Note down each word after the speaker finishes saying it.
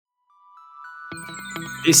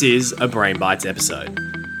This is a Brain Bites episode.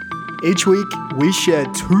 Each week, we share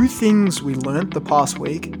 2 things we learnt the past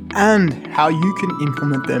week and how you can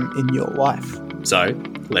implement them in your life. So,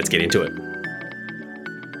 let's get into it.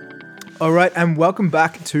 All right, and welcome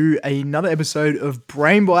back to another episode of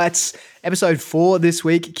Brain Bites, episode 4 this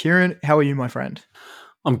week. Kieran, how are you, my friend?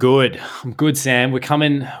 I'm good, Sam. We're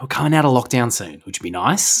coming out of lockdown soon, which would be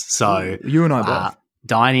nice. So, You and I both.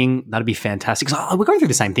 Dining, that'd be fantastic. We're going through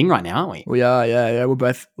the same thing right now, aren't we? We are, yeah. We're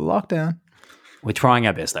both locked down. We're trying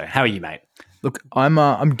our best, though. How are you, mate? Look,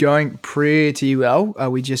 I'm going pretty well.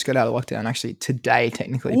 We just got out of lockdown, actually, today,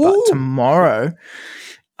 technically, but Ooh. tomorrow.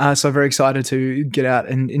 So very excited to get out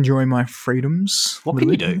and enjoy my freedoms. What can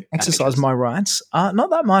you do? Exercise my rights. Not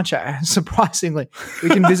that much, surprisingly. We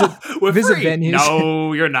can visit venues.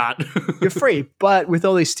 No, you're not. You're free, but with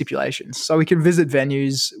all these stipulations. So we can visit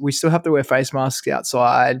venues. We still have to wear face masks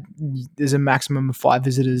outside. There's a maximum of 5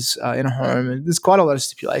 visitors in a home. And there's quite a lot of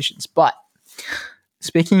stipulations. But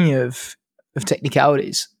speaking of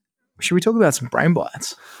technicalities, should we talk about some brain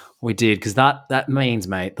bites? We did, because that means,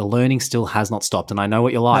 mate, the learning still has not stopped. And I know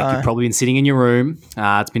what you're like. You've probably been sitting in your room.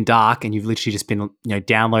 It's been dark, and you've literally just been,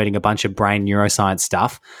 downloading a bunch of brain neuroscience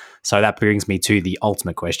stuff. So that brings me to the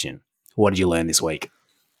ultimate question: what did you learn this week?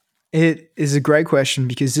 It is a great question,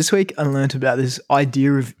 because this week I learned about this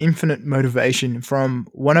idea of infinite motivation from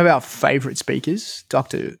one of our favorite speakers,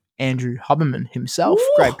 Dr. Andrew Huberman himself.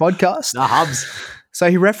 Ooh, great podcast. The Hubs. So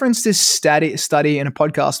he referenced this study in a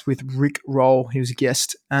podcast with Rick Roll. He was a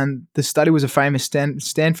guest. And the study was a famous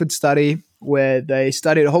Stanford study where they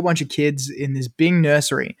studied a whole bunch of kids in this Bing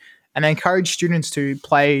nursery. And they encouraged students to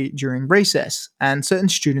play during recess. And certain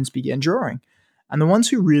students began drawing. And the ones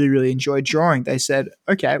who really, really enjoyed drawing, they said,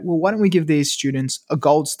 okay, well, why don't we give these students a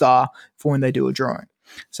gold star for when they do a drawing?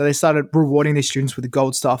 So they started rewarding these students with a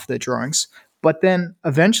gold star for their drawings. But then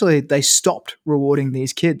eventually they stopped rewarding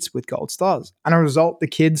these kids with gold stars. And as a result, the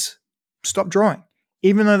kids stopped drawing,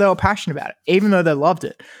 even though they were passionate about it, even though they loved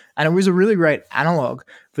it. And it was a really great analog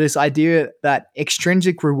for this idea that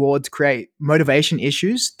extrinsic rewards create motivation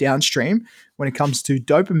issues downstream when it comes to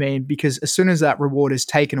dopamine, because as soon as that reward is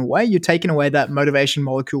taken away, you're taking away that motivation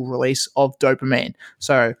molecule release of dopamine.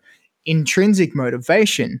 So intrinsic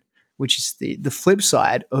motivation, which is the flip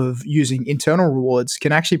side of using internal rewards,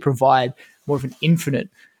 can actually provide more of an infinite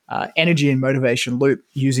energy and motivation loop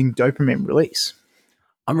using dopamine release.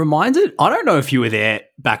 I'm reminded, I don't know if you were there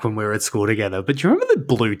back when we were at school together, but do you remember the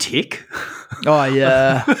blue tick? Oh,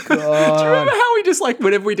 yeah. Do you remember how we just,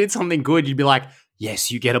 whenever we did something good, you'd be like, yes,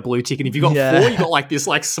 you get a blue tick. And if you got 4, you got this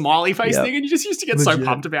smiley face thing, and you just used to get so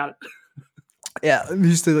pumped about it. Yeah, we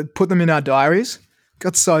used to put them in our diaries.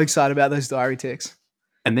 Got so excited about those diary ticks.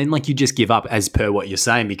 And then you just give up as per what you're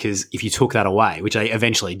saying, because if you took that away, which I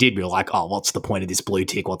eventually did, we were like, oh, what's the point of this blue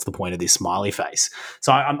tick? What's the point of this smiley face?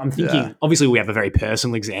 So I'm thinking, obviously we have a very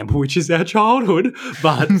personal example, which is our childhood.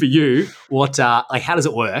 But for you, what how does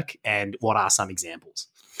it work, and what are some examples?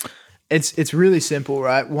 It's really simple,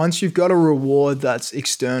 right? Once you've got a reward that's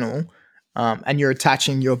external, and you're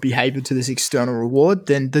attaching your behavior to this external reward,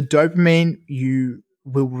 then the dopamine you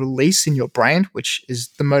will release in your brain, which is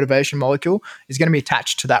the motivation molecule, is going to be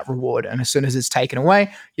attached to that reward. And as soon as it's taken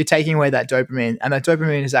away, you're taking away that dopamine. And that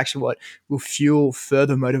dopamine is actually what will fuel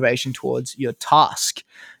further motivation towards your task.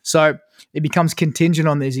 So it becomes contingent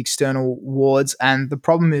on these external rewards. And the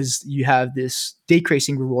problem is you have this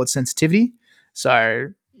decreasing reward sensitivity. So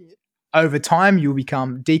over time, you'll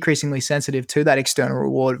become decreasingly sensitive to that external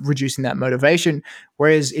reward, reducing that motivation.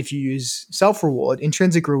 Whereas if you use self-reward,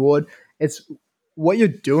 intrinsic reward, it's what you're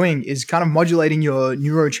doing is kind of modulating your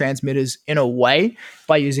neurotransmitters in a way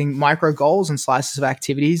by using micro goals and slices of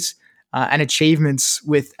activities and achievements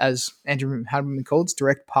with, as Andrew Huberman calls,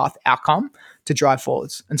 direct path outcome to drive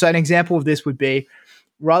forwards. And so an example of this would be,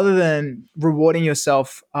 rather than rewarding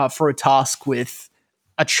yourself for a task with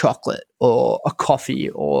a chocolate or a coffee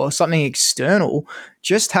or something external,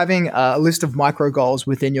 just having a list of micro goals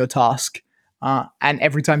within your task, and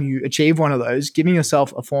every time you achieve one of those, giving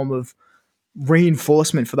yourself a form of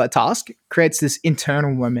reinforcement for that task creates this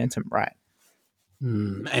internal momentum, right?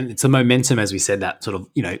 And it's a momentum, as we said, that sort of,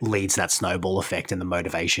 leads to that snowball effect and the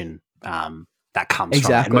motivation that comes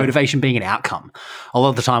from it. And motivation being an outcome. A lot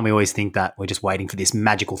of the time we always think that we're just waiting for this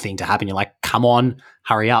magical thing to happen. You're like, come on,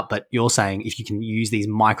 hurry up. But you're saying if you can use these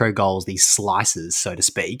micro goals, these slices, so to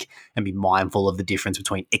speak, and be mindful of the difference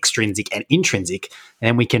between extrinsic and intrinsic,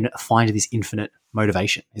 then we can find this infinite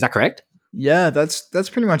motivation. Is that correct? Yeah, that's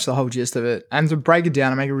pretty much the whole gist of it. And to break it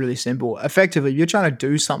down and make it really simple, effectively, if you're trying to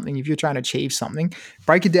do something, if you're trying to achieve something,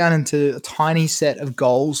 break it down into a tiny set of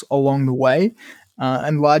goals along the way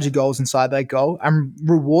and larger goals inside that goal, and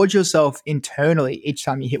reward yourself internally each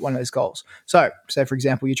time you hit one of those goals. So, say for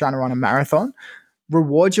example, you're trying to run a marathon,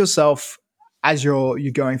 reward yourself as you're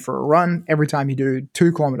going for a run every time you do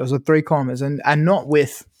 2 kilometers or 3 kilometers, and not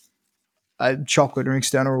with a chocolate or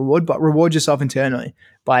external reward, but reward yourself internally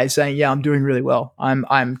by saying, yeah, I'm doing really well.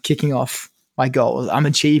 I'm kicking off my goals. I'm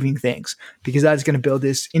achieving things, because that's going to build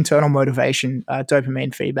this internal motivation,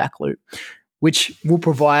 dopamine feedback loop, which will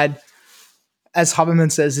provide, as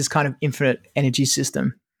Huberman says, this kind of infinite energy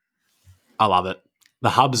system. I love it. The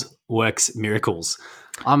Hubs works miracles.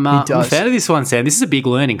 I'm a fan of this one, Sam. This is a big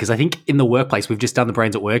learning, because I think in the workplace, we've just done the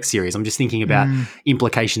Brains at Work series. I'm just thinking about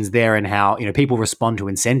implications there and how, people respond to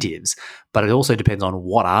incentives, but it also depends on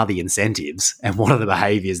what are the incentives and what are the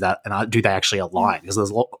behaviors that, and do they actually align? Because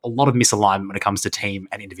there's a lot of misalignment when it comes to team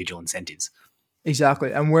and individual incentives.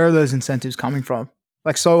 Exactly. And where are those incentives coming from?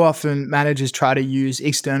 Like, so often managers try to use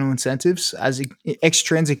external incentives as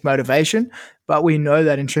extrinsic motivation, but we know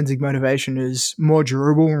that intrinsic motivation is more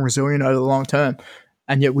durable and resilient over the long term.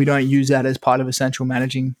 And yet we don't use that as part of essential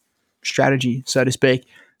managing strategy, so to speak.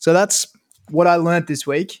 So that's what I learned this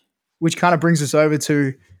week, which kind of brings us over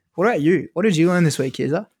to, what about you? What did you learn this week,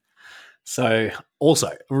 Kizza? So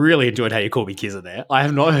also really enjoyed how you called me Kizza there. I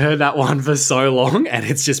have not heard that one for so long, and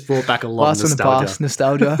it's just brought back a lot of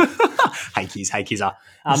nostalgia. Hey Kizza.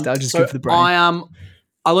 Nostalgia's good for the brain.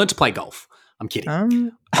 I learned to play golf. I'm kidding.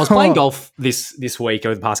 I was playing golf this week,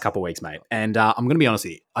 over the past couple of weeks, mate. And I'm going to be honest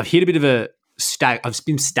with you. I've hit a bit of I've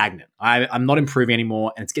been stagnant. I'm not improving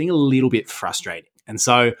anymore, and it's getting a little bit frustrating. And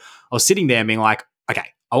so I was sitting there being like, okay,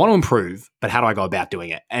 I want to improve, but how do I go about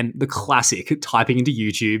doing it? And the classic, typing into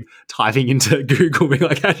YouTube, typing into Google, being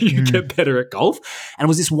like, how do you get better at golf? And it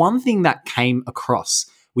was this one thing that came across,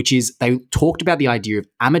 which is they talked about the idea of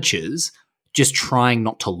amateurs just trying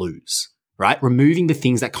not to lose, right? Removing the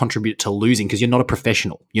things that contribute to losing, because you're not a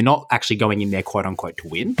professional. You're not actually going in there, quote unquote, to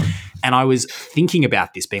win. And I was thinking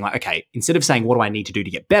about this, being like, okay, instead of saying, what do I need to do to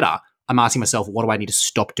get better? I'm asking myself, what do I need to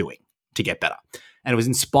stop doing to get better? And it was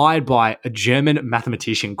inspired by a German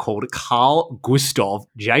mathematician called Carl Gustav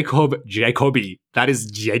Jacob Jacobi. That is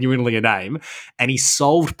genuinely a name. And he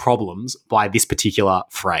solved problems by this particular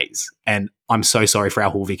phrase. And I'm so sorry for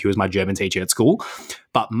our Hulvik, who was my German teacher at school.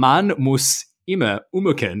 But man muss immer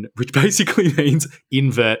umkehren, which basically means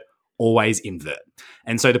invert, always invert.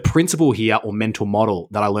 And so the principle here, or mental model,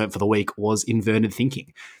 that I learned for the week was inverted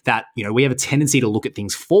thinking. That, we have a tendency to look at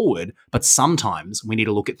things forward, but sometimes we need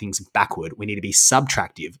to look at things backward. We need to be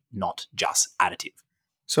subtractive, not just additive.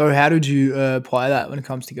 So how did you apply that when it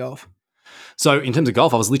comes to golf? So in terms of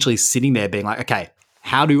golf, I was literally sitting there being like, okay,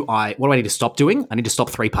 what do I need to stop doing? I need to stop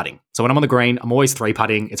 3-putting. So when I'm on the green, I'm always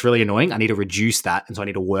 3-putting. It's really annoying. I need to reduce that. And so I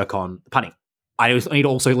need to work on the putting. I need to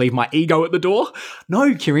also leave my ego at the door.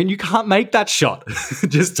 No, Kieran, you can't make that shot.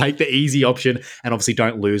 Just take the easy option, and obviously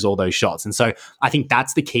don't lose all those shots. And so I think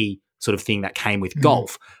that's the key sort of thing that came with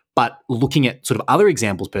golf. But looking at sort of other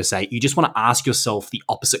examples per se, you just want to ask yourself the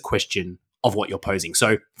opposite question of what you're posing.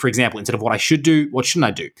 So, for example, instead of what I should do, what shouldn't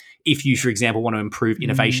I do? If you, for example, want to improve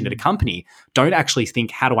innovation at a company, don't actually think,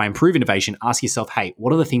 how do I improve innovation? Ask yourself, hey,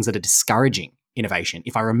 what are the things that are discouraging innovation?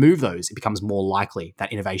 If I remove those, it becomes more likely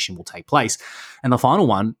that innovation will take place. And the final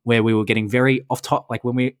one, where we were getting very off top, like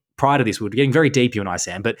prior to this, we were getting very deep, you and I,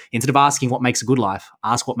 Sam, but instead of asking what makes a good life,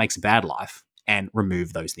 ask what makes a bad life and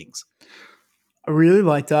remove those things. I really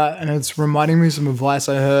like that. And it's reminding me of some advice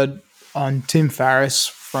I heard on Tim Ferriss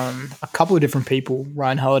from a couple of different people,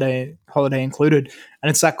 Ryan Holiday included. And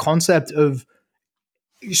it's that concept of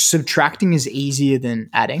subtracting is easier than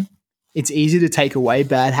adding. It's easier to take away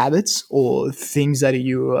bad habits or things that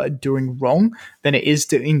you are doing wrong than it is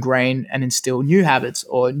to ingrain and instill new habits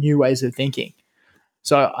or new ways of thinking.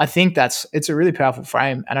 So I think it's a really powerful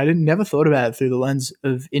frame, and I never thought about it through the lens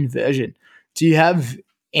of inversion. Do you have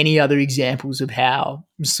any other examples of how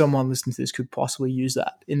someone listening to this could possibly use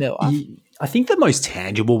that in their life? I think the most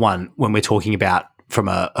tangible one when we're talking about from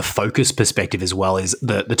a focus perspective as well is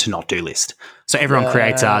the to not do list. So everyone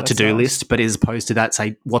creates a to-do list, but as opposed to that,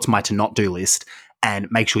 say, what's my to not do list? And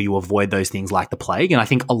make sure you avoid those things like the plague. And I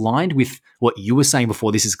think aligned with what you were saying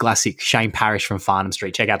before, this is classic Shane Parrish from Farnham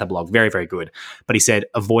Street. Check out the blog. Very, very good. But he said,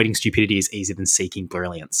 avoiding stupidity is easier than seeking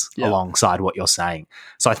brilliance, alongside what you're saying.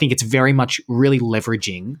 So I think it's very much really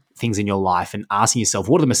leveraging things in your life and asking yourself,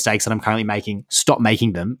 what are the mistakes that I'm currently making? Stop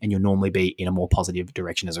making them, and you'll normally be in a more positive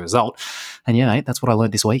direction as a result. And yeah, mate, that's what I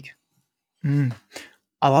learned this week.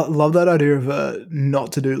 I love that idea of a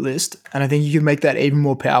not to do list. And I think you can make that even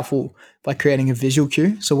more powerful by creating a visual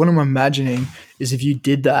cue. So what I'm imagining is if you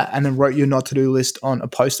did that and then wrote your not to do list on a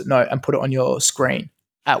Post-it note and put it on your screen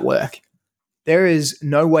at work, there is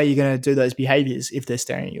no way you're going to do those behaviors if they're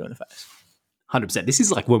staring at you in the face. 100%. This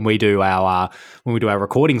is like when we do our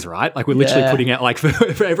recordings, right? Like we're literally putting out, like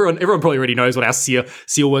for everyone probably already knows what our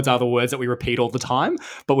SEAL words are, the words that we repeat all the time,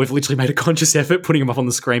 but we've literally made a conscious effort putting them up on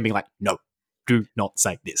the screen being like, no, do not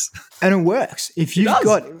say this. And it works. If you've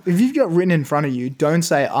got written in front of you, don't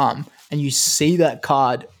say and you see that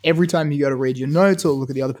card every time you go to read your notes or look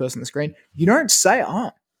at the other person on the screen, you don't say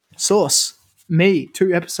Source, me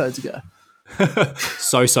 2 episodes ago.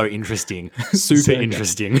 so interesting. Super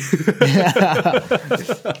interesting.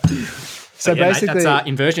 So basically, that's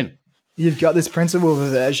inversion. You've got this principle of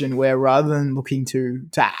aversion where rather than looking to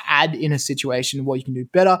add in a situation what you can do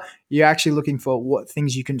better, you're actually looking for what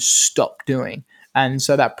things you can stop doing. And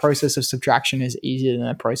so that process of subtraction is easier than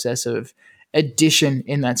a process of addition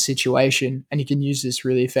in that situation. And you can use this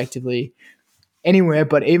really effectively anywhere,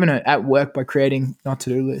 but even at work by creating not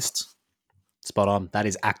to-do lists. Spot on. That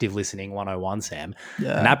is active listening 101, Sam.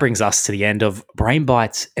 Yeah. And that brings us to the end of Brain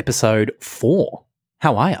Bites episode 4.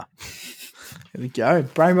 How are you? Here we go.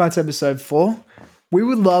 Brain Bites episode 4. We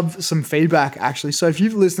would love some feedback, actually. So if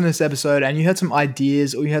you've listened to this episode and you had some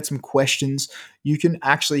ideas or you had some questions, you can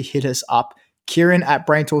actually hit us up.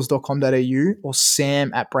 Kieran@braintools.com.au or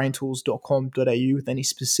sam@braintools.com.au with any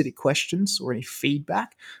specific questions or any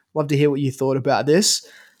feedback. Love to hear what you thought about this.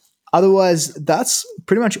 Otherwise, that's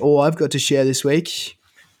pretty much all I've got to share this week.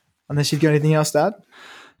 Unless you've got anything else to add?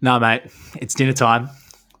 No, mate. It's dinner time.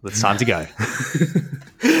 It's time to go.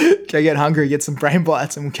 Go get hungry, get some brain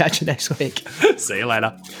bites, and we'll catch you next week. See you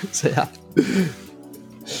later. See ya.